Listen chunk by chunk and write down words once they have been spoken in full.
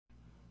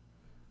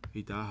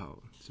大家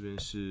好，这边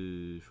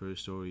是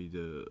First Story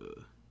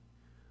的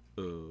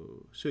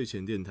睡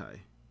前电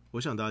台。我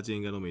想大家今天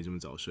应该都没这么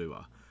早睡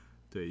吧？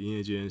对，因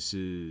为今天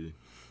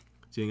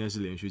应该是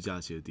连续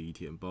假期的第一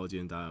天，不知道今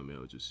天大家有没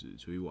有就是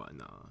出去玩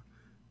啊？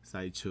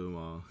塞车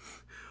吗？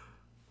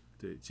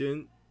对，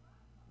今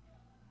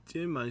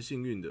天蛮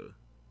幸运的，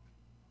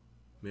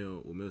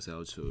我没有塞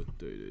到车。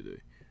对对对，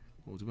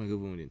我这麦克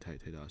风有点太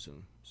大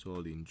声，受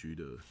到邻居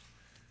的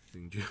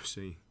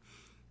声音。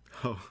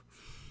好，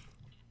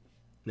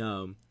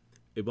那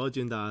也不知道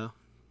今天大家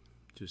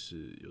就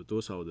是有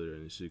多少的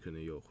人是可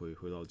能有回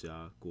到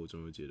家过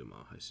中秋节的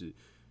吗？还是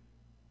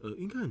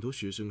应该很多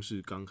学生是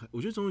刚开，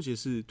我觉得中秋节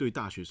是对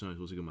大学生来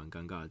说是个蛮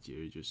尴尬的节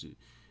日，就是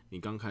你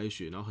刚开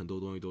学，然后很多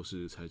东西都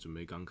是才准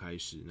备刚开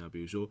始。那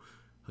比如说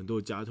很多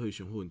的加退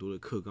选或很多的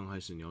课刚开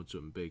始你要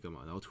准备干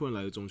嘛，然后突然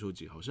来个中秋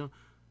节，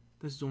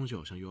但是中秋节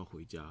好像又要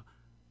回家，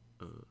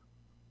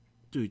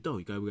对，到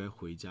底该不该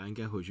回家？应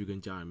该回去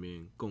跟家人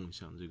面共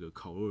享这个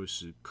烤肉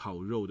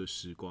的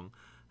时光，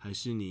还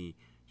是你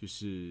就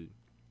是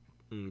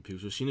比如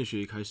说新的学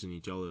期开始，你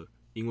交了，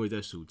因为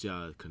在暑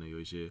假可能有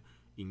一些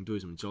营队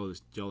什么交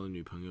了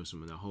女朋友什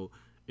么，然后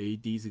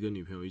第一次跟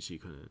女朋友一起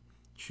可能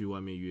去外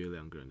面约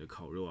两个人的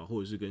烤肉啊，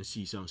或者是跟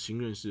系上新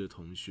认识的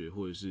同学，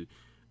或者是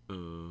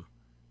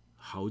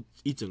好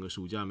一整个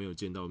暑假没有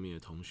见到面的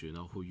同学，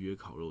然后会约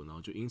烤肉，然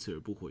后就因此而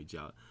不回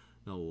家。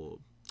那我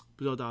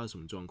不知道大家什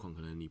么状况，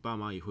可能你爸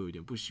妈也会有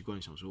点不习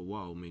惯，想说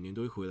哇，我每年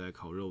都会回来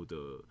烤肉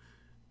的，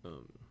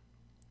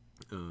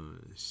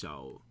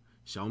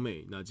小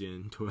美，那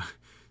今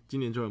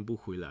年突然不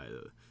回来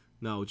了。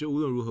那我觉得无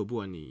论如何，不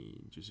管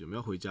你就是有没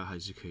有回家，还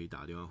是可以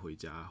打电话回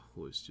家，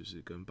或者就是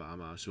跟爸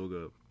妈说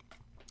个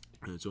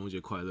中秋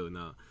节快乐。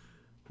那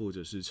或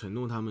者是承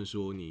诺他们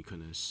说，你可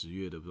能10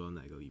月的不知道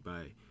哪个礼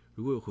拜，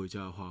如果有回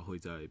家的话，会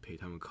再陪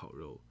他们烤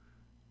肉，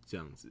这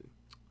样子。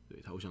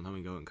对，我想他们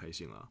应该会很开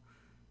心啦。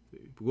对，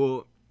不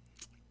过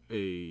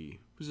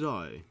不知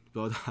道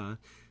不知道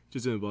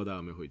真的不知道大家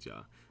有没有回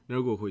家。那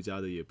如果回家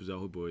的也不知道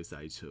会不会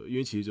塞车，因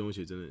为其实中秋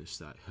节真的很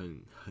塞，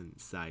很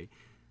塞，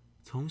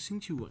从星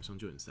期五晚上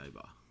就很塞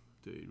吧。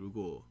对，如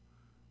果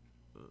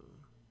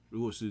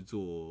是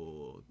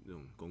坐那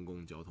种公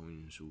共交通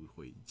运输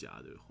回家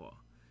的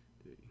话，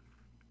对。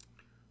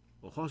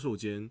话说我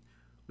今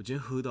天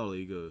喝到了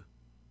一个，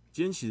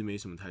今天其实没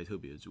什么太特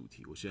别的主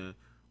题。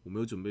我没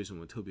有准备什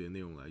么特别的内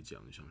容来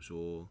讲，想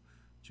说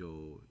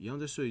就一样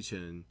在睡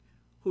前，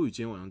或许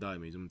今天晚上大家也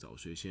没这么早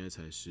睡，现在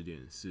才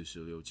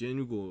10:46。今天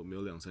如果没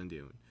有2、3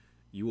点，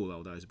以我来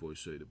我大概是不会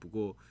睡的。不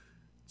过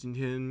今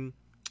天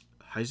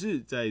还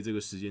是在这个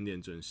时间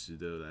点准时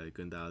的来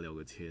跟大家聊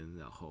个天，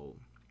然后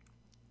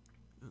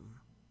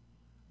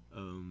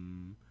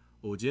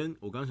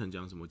我刚刚想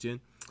讲什么？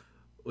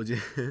我今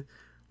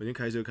天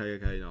开车开，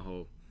然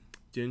后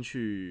今天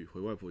去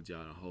回外婆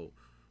家，然后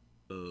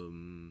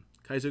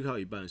开车开到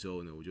一半的时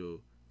候呢，我就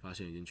发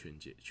现一间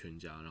全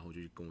家，然后我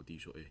就跟我弟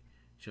说，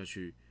下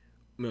去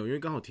没有，因为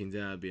刚好停在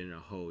那边，然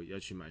后要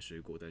去买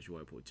水果带去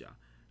外婆家，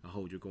然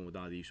后我就跟我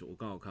大弟说，我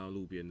刚好看到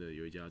路边的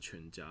有一家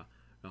全家，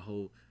然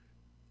后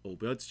我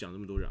不要讲那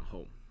么多，然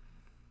后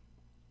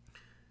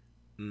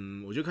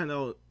我就看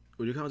到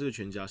这个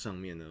全家上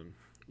面呢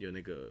有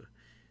那个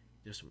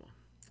叫什么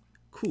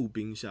酷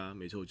冰沙，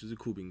没错，就是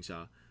酷冰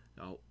沙，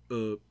然后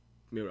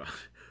没有啦，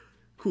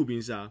酷冰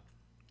沙。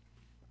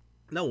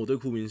那我对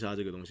酷冰沙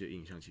这个东西的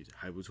印象其实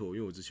还不错，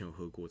因为我之前有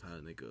喝过它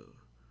的那个，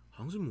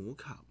好像是摩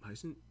卡，还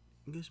是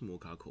应该是摩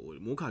卡口味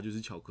的。摩卡就是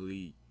巧克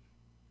力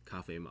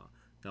咖啡嘛，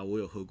然后我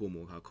有喝过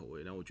摩卡口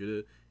味，然后我觉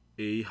得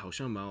好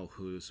像蛮好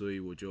喝的，所以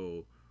我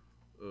就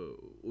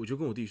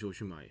跟我弟说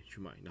去买，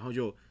然后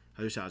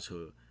他就下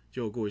车了，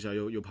结果过一下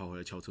又跑回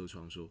来敲车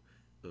窗说，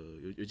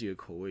有几个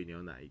口味你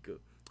要哪一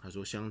个？他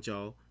说香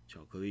蕉、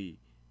巧克力、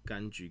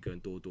柑橘跟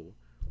多多。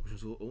我就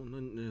说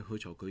那喝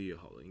巧克力也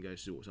好了，应该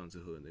是我上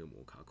次喝的那个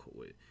摩卡口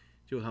味。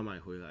结果他买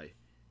回来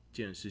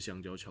竟然是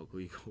香蕉巧克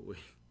力口味，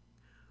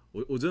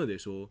我真的得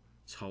说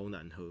超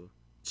难喝，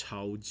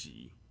超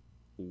级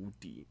无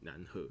敌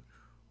难喝。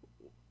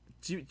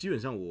基本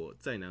上我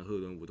再难喝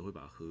的东西我都会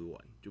把它喝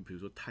完，就比如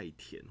说太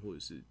甜或者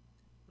是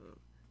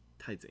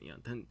太怎样，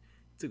但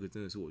这个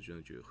真的是我真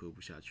的觉得喝不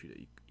下去的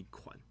一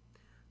款。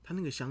它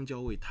那个香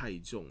蕉味太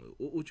重了，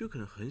我觉得可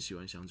能很喜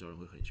欢香蕉人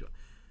会很喜欢，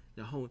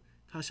然后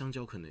它香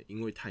蕉可能因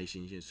为太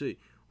新鲜，所以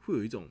会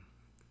有一种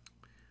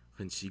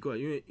很奇怪，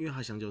因为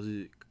它香蕉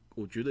是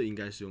我觉得应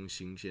该是用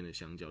新鲜的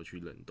香蕉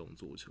去冷冻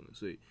做成的，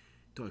所以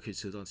都还可以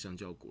吃得到香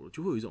蕉果肉，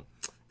就会有一种，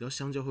然后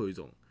香蕉会有一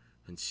种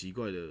很奇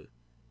怪的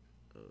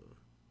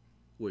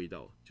味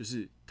道，就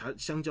是它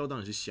香蕉当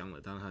然是香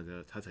了，当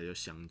然它才叫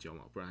香蕉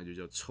嘛，不然它就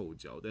叫臭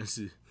蕉。但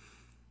是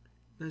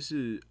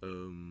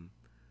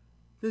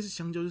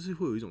香蕉就是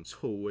会有一种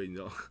臭味，你知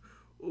道吗？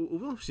我不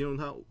知道形容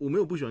它，我没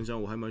有不喜欢香蕉，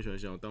我还蛮喜欢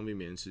香蕉，当兵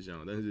没人吃香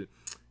蕉，但是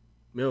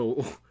没有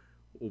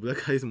我不在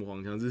开什么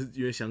黄腔，这是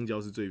因为香蕉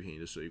是最便宜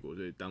的水果，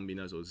所以当兵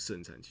那时候是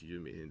盛产期，就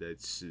每天在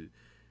吃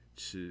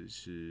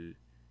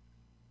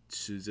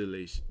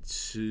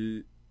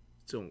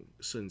这种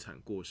盛产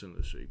过剩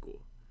的水果。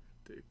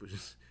对，不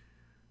是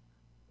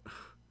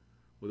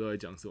我都在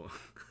讲什么？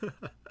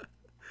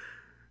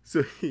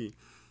所以，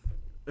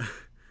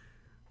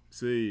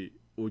所以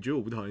我觉得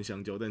我不讨厌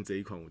香蕉，但这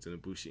一款我真的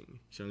不行，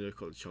香蕉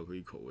巧克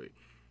力口味。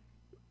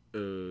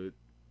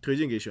推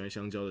荐给喜欢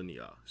香蕉的你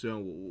啦。虽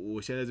然我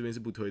现在这边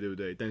是不推，对不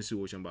对？但是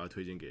我想把它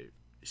推荐给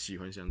喜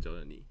欢香蕉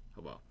的你，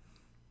好不好？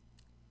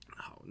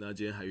好，那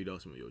今天还遇到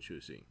什么有趣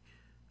的事情？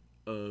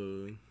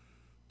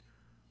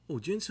我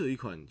今天吃了一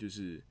款，就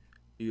是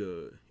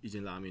一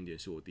间拉面店，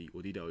是我弟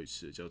带我去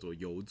吃的，叫做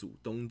有祖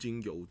东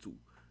京有祖。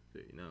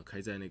对，那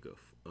开在那个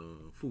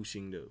复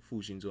兴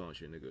中小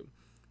学那个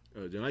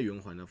仁爱圆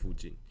环那附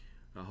近。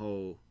然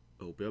后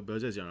我不要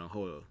再讲然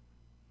后了，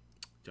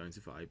讲一次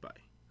罚100，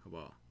好不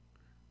好？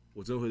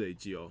我真的会累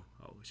计哦。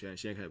好，现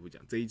在开始不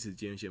讲，今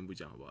天先不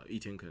讲，好不好？一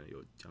天可能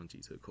有讲几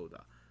次扣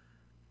打。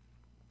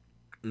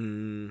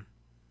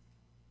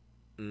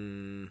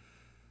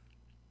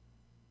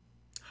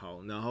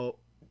好，然后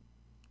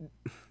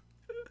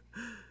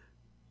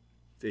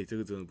这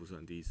个真的不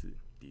算第一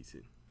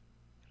次。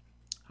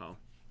好，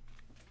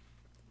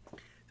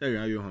在仁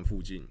爱圆环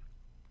附近，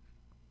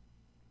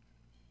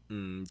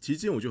其实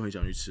之前我就很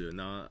想去吃了。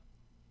那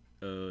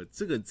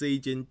这一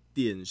间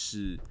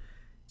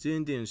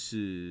店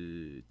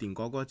是顶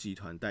呱呱集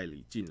团代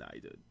理进来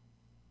的。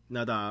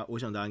那我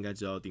想大家应该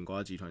知道，顶呱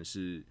呱集团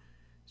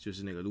就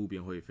是那个路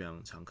边会非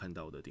常常看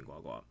到的顶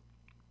呱呱。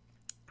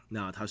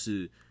那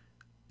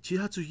其实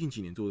他最近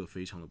几年做的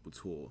非常的不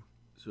错，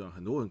虽然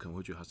很多人可能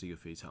会觉得它是一个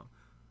非常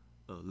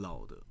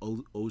老的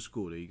old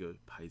school 的一个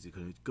牌子，可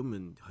能根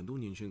本很多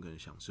年轻人可能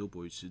想吃都不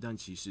会吃，但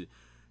其实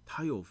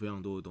它有非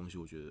常多的东西，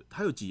我觉得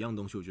它有几样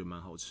东西我觉得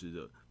蛮好吃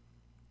的。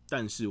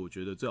但是我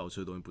觉得最好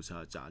吃的东西不是它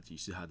的炸鸡，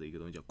是它的一个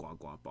东西叫呱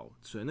呱包。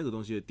虽然那个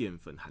东西的淀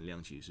粉含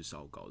量其实是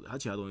稍高的，它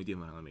其他东西淀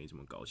粉含量没这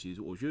么高。其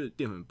实我觉得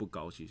淀粉不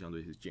高，其实相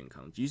对是健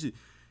康。其实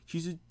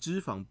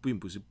脂肪并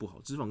不是不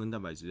好，脂肪跟蛋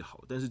白质是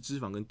好，但是脂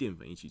肪跟淀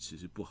粉一起吃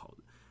是不好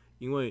的，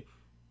因为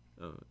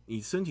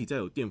你身体在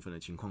有淀粉的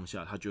情况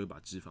下，它就会把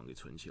脂肪给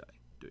存起来。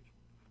对，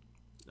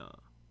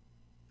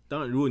当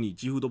然如果你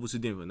几乎都不吃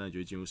淀粉，那你就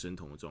会进入生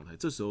酮的状态，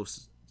这时候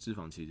脂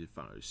肪其实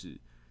反而是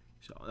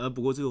少。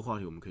不过这个话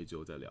题我们可以之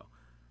后再聊。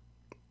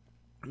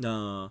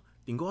那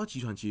顶呱呱集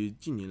团其实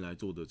近年来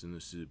做的真的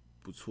是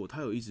不错，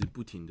它有一直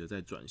不停的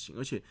在转型，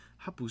而且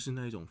它不是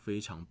那一种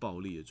非常暴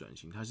力的转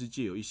型，它是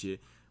借由一些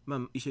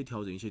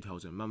调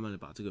整，慢慢的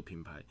把这个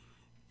品牌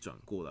转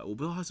过来。我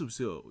不知道它是不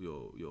是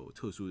有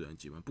特殊人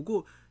接班，不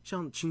过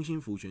像清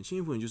新福泉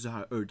就是它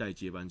的2代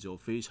接班之后，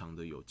非常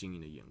的有经营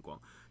的眼光，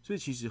所以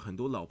其实很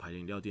多老牌的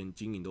饮料店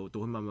经营都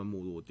会慢慢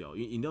没落掉，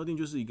因为饮料店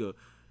就是一个。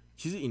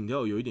其实饮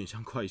料有一点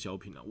像快消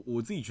品啊，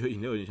我自己觉得饮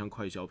料有点像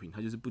快消品，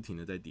它就是不停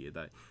的在迭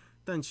代。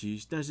但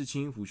是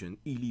清新福泉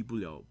屹立不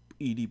摇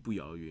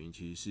的原因，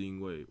其实是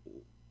因为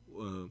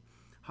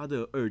他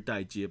的2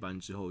代接班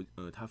之后，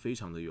他非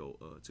常的有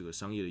这个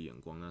商业的眼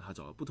光，那他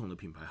找了不同的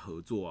品牌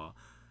合作啊，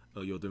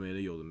有的没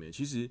的。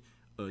其实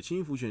清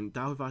新福泉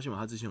大家会发现嘛，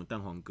他之前有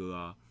蛋黄哥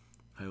啊，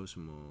还有什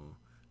么，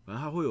反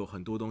正他会有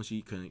很多东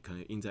西可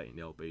能印在饮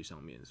料杯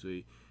上面，所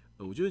以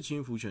我觉得清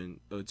新福泉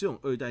这种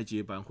2代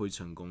接班会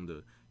成功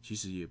的，其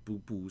实也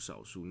不无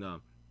少数。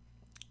那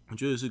我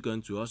觉得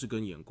主要是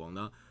跟眼光。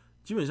那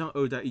基本上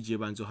2代一接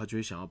班之后，他就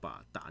会想要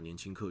打年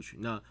轻客群。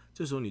那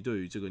这时候你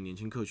对于这个年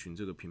轻客群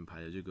这个品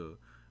牌的这个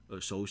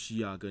熟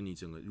悉啊，跟你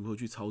整个如何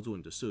去操作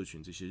你的社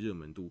群这些热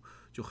门度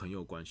就很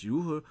有关系。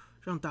如何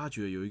让大家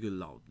觉得有一个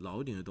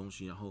老一点的东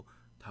西，然后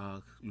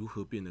它如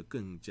何变得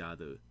更加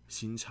的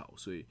新潮？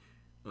所以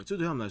这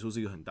对他们来说是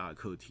一个很大的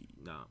课题。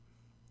那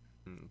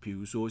比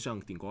如说像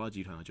顶呱呱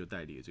集团，就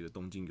代理了这个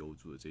东京有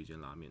祖的这间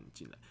拉面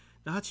进来。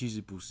那它其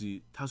实不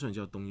是，它虽然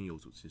叫东京有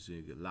祖，只是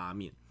一个拉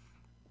面。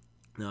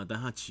那但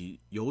它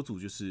有组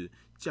就是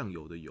酱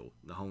油的油，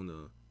然后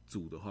呢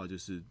组的话就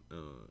是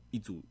一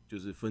组就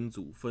是分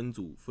组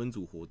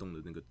活动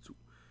的那个组。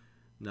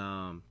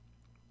那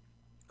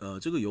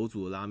这个有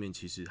组的拉面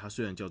其实它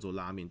虽然叫做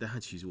拉面，但它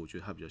其实我觉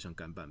得它比较像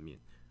干拌面。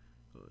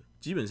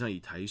基本上以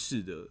台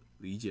式的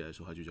理解来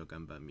说，它就叫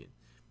干拌面。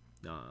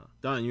那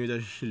当然因为在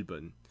日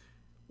本，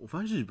我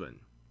发现日本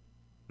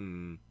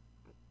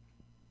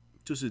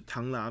就是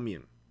汤拉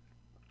面、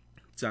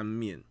沾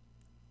面，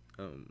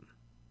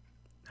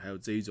还有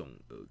这一种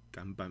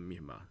干拌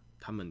面嘛，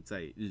他们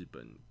在日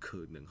本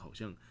可能好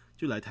像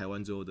就来台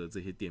湾之后的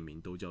这些店名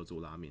都叫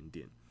做拉面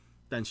店，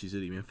但其实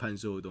里面贩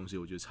售的东西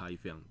我觉得差异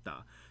非常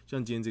大。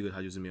像今天这个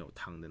它就是没有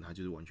汤的，它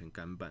就是完全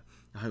干拌，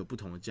它有不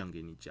同的酱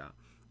给你加。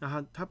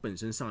那它本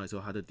身上来之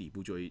后，它的底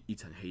部就有一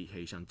层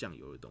黑像酱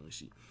油的东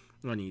西。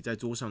那你在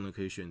桌上呢，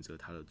可以选择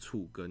它的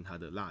醋跟它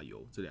的辣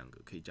油这2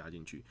个可以加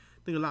进去。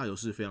那个辣油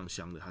是非常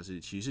香的，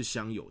其实是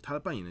香油，它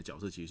扮演的角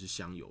色其实是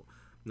香油。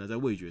那在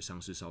味觉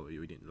上是稍微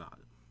有一点辣的。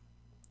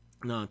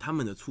那他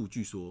们的醋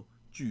据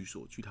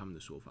他们的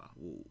说法，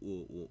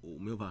我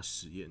没有办法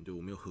实验，对，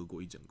我没有喝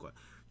过一整罐。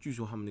据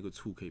说他们那个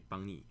醋可以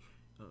帮你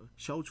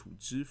消除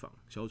脂肪，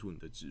消除你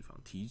的脂肪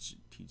体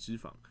脂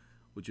肪。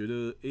我觉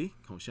得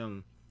好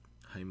像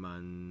还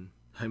蛮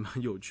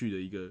有趣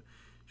的一个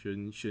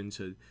宣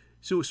称，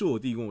是我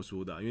弟跟我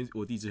说的因为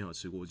我弟之前有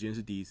吃过，我今天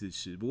是第一次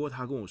吃。不过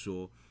他跟我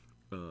说，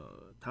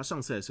他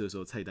上次来吃的时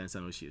候，菜单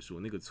上有写说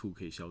那个醋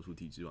可以消除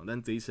体脂肪，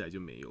但这一次来就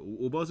没有。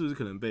我不知道是不是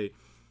可能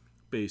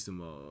被什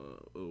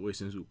么卫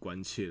生署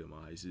关切了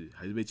吗？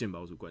还是被健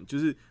保署关？就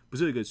是不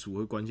是有一个署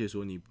会关切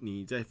说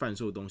你在贩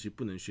售的东西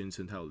不能宣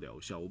称它有疗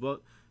效？我不知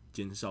道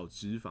减少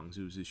脂肪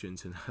是不是宣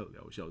称它有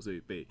疗效，所以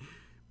被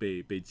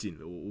禁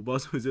了。我不知道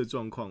是不是这个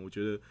状况。我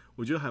觉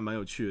得还蛮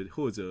有趣的，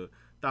或者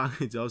大家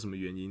可以知道什么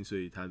原因，所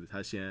以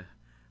他现在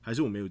还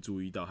是我没有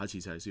注意到，他其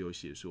实还是有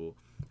写说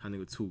他那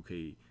个醋可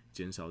以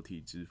减少体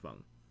脂肪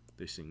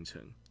的形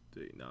成。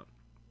对，那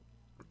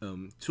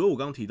除了我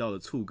刚刚提到的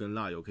醋跟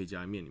辣油可以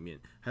加在面里面，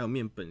还有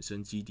面本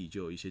身基底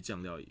就有一些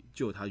酱料，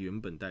就有它原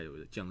本带有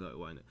的酱料以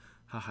外呢，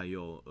它还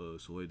有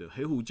所谓的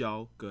黑胡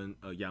椒跟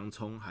洋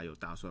葱，还有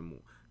大蒜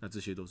末，那这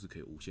些都是可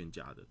以无限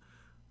加的，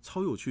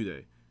超有趣的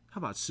欸。他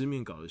把吃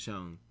面搞得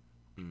像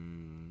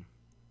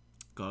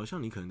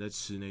你可能在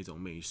吃那种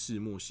美式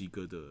墨西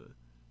哥的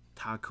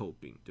taco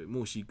饼，对，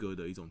墨西哥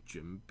的一种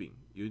卷饼，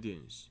有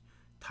点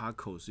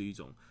taco 是一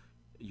种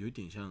有一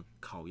点像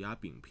烤鸭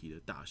饼皮的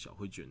大小，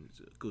会卷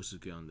着各式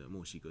各样的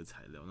墨西哥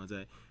材料。那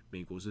在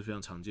美国是非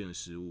常常见的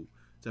食物，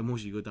在墨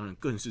西哥当然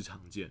更是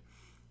常见。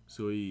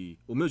所以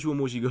我没有去过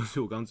墨西哥，所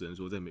以我刚刚只能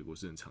说在美国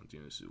是很常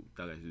见的食物，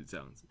大概是这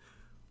样子。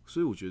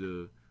所以我觉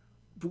得，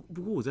不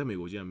过我在美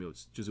国竟然没有，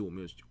就是我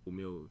没有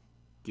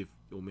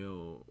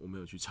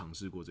去尝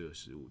试过这个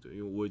食物，对，因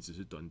为我也只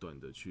是短短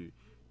的去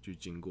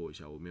经过一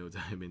下，我没有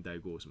在那边待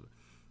过什么。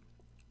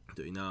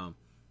对，那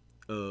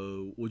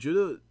我觉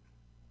得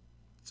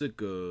这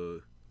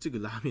个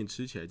拉面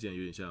吃起来竟然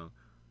有点像，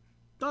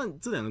当然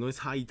这两个东西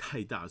差异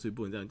太大，所以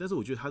不能这样。但是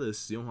我觉得它的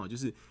使用方法就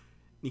是，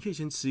你可以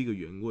先吃一个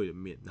原味的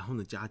面，然后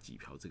呢加几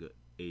瓢这个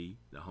A，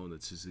 然后呢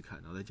吃吃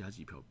看，然后再加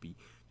几瓢 B，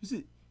 就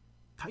是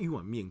它一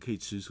碗面可以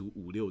吃出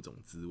5-6种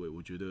滋味。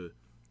我觉得，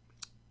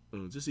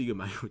这是一个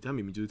它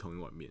明明就是同一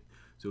碗面，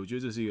所以我觉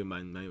得这是一个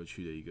蛮有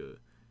趣的一个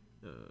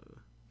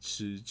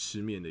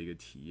吃面的一个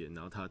体验。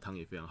然后它的汤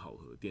也非常好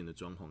喝，店的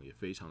装潢也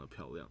非常的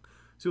漂亮。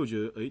所以我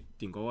觉得，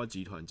顶呱呱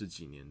集团这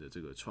几年的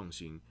这个创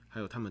新，还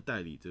有他们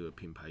代理这个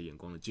品牌眼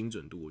光的精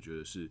准度，我觉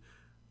得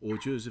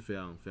是非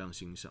常非常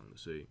欣赏的。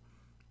所以，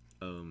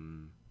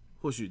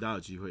或许大家有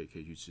机会也可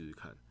以去吃吃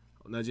看。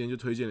好，那今天就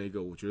推荐了一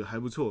个我觉得还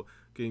不错，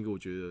跟一个我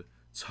觉得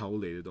超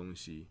雷的东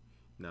西。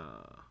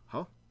那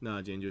好，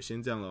那今天就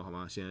先这样了，好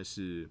吗？现在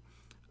是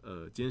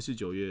今天是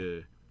9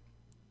月，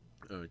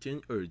今天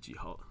20几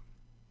号？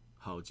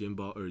好，今天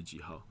不知道20几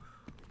号，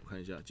我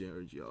看一下今天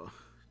20几号。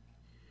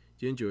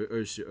今天9月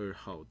22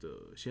号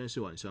的，现在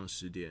是晚上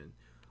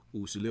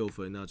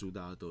10:56。那祝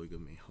大家都有一个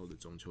美好的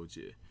中秋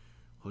节。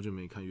好久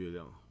没看月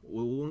亮，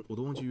我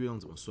都忘记月亮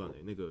怎么算了，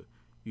那个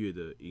月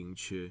的盈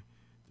缺，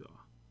对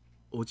吧？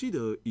我记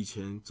得以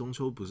前中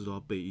秋不是都要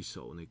背一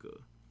首那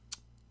个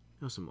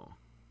叫什么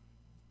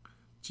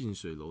近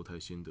水楼台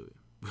先得月，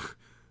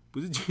不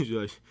是近水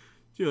楼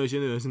台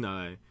先得月是拿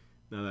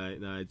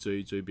来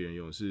追别人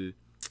用，是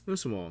那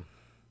什么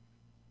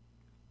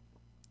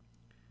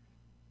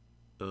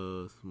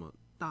什么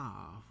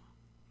大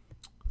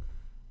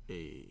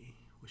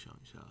我想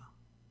一下，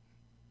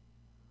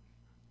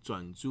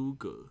转朱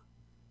阁，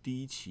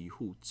低绮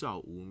户，照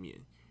无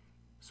眠。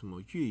什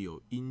么月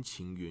有阴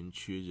晴圆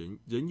缺，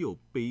人有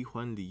悲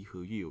欢离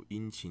合，月有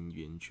阴晴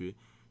圆缺。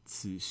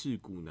此事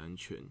古难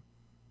全，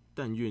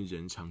但愿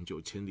人长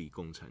久，千里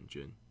共婵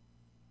娟。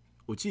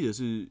我记得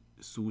是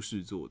苏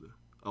轼做的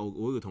啊。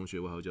我有个同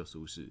学外号叫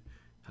苏轼，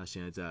他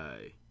现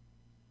在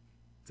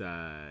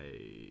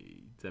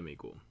在美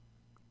国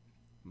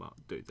嘛？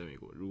对，在美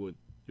国。如果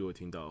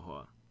听到的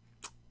话，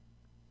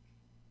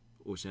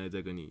我现在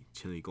在跟你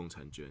千里共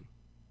婵娟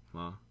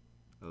吗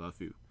 ？I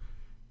love you 。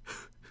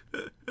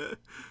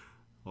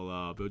好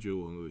啦，不要觉得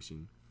我很恶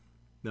心。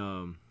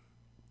那，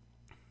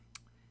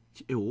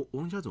我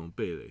忘记他怎么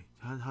背了。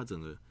他整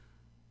个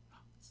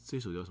这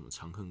首叫什么《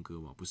长恨歌》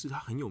吗？不是，他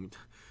很有名。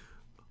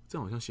这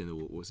样好像显得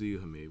我是一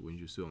个很没文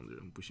学素养的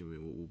人。不行，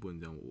我不能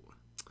这样。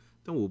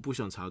但我不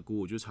想查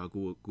Google， 我就查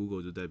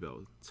Google 就代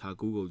表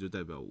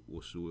我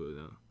输了。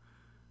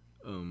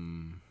这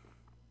样，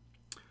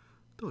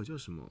到底叫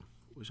什么？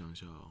我想一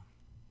下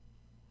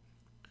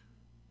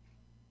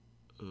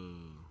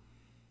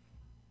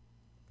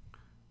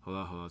好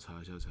啦，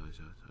查一下。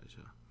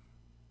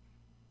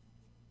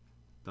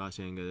大家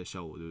现在应该在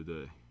笑我，对不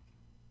对？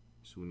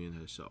书念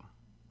太少，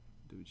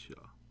对不起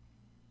啊。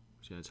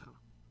我现在查。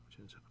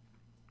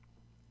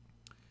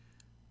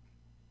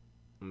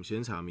我们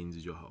先查名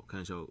字就好。我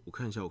看一下，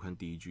我看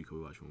第一句可不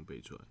可以把全部背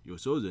出来？有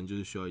时候人就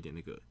是需要一点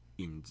那个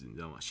影子，你知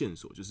道吗？线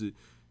索就是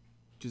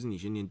你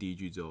先念第一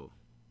句之后，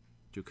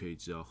就可以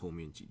知道后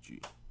面几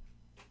句。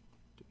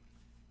对，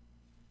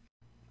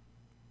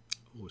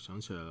我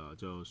想起来了，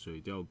叫《水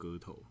调歌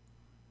头》，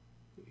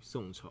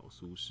宋朝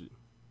苏轼。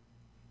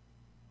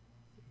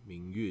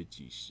明月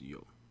几时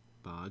有？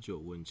把酒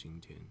问青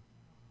天。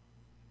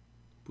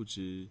不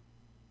知，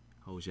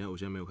好，我现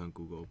在没有看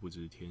Google， 不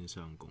知天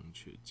上宫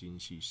阙，今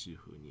夕是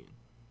何年？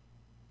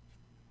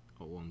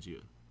我忘记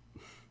了。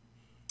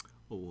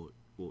我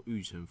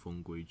欲乘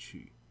风归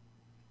去，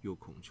又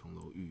恐琼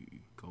楼玉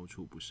宇，高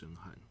处不胜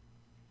寒。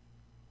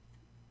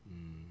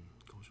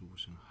高处不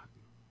胜寒，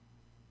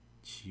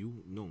起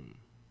舞弄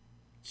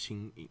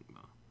清影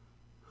嘛，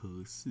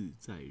何似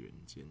在人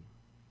间？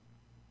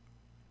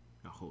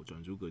然后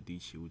转朱阁，低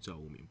起舞照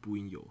无眠，不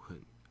应有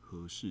恨，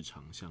何事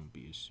长向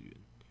别时圆？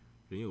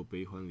人有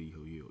悲欢离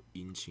合，月有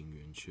阴晴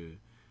圆缺。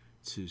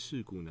此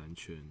事古难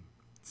全，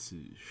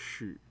此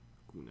事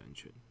古难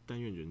全。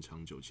但愿人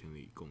长久千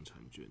里，共婵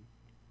娟。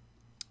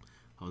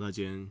好，那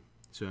今天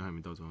虽然还没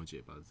到中秋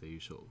节，把这一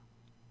首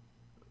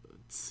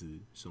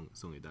词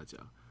送给大家。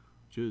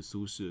觉得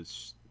苏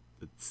轼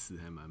的词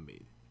还蛮美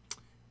的。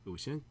我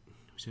现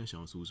在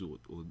想到苏轼，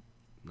我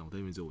脑袋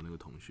里面只有我那个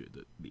同学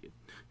的脸，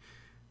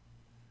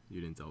有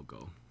点糟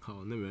糕。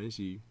好，那没关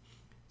系，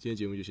今天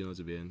节目就先到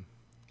这边。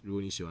如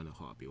果你喜欢的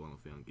话，别忘了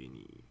分享给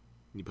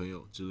你朋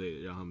友之类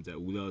的，让他们在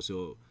无聊的时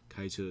候、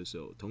开车的时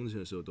候、通勤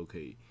的时候都可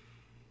以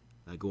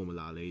来跟我们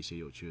拉了一些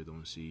有趣的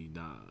东西。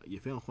那也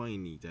非常欢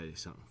迎你在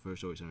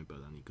Firstory 上面表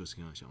达你各式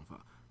各样的想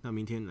法。那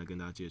明天来跟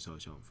大家介绍一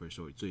下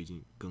Firstory 最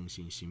近更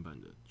新新版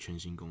的全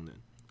新功能，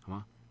好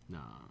吗？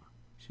那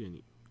谢谢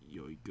你，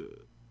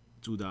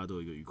祝大家都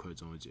有一个愉快的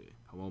中秋节，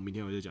好吗？我明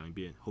天会再讲一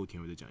遍，后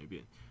天会再讲一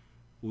遍。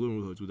无论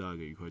如何，祝大家有一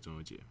个愉快的中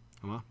秋节，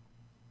好吗？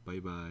拜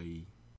拜。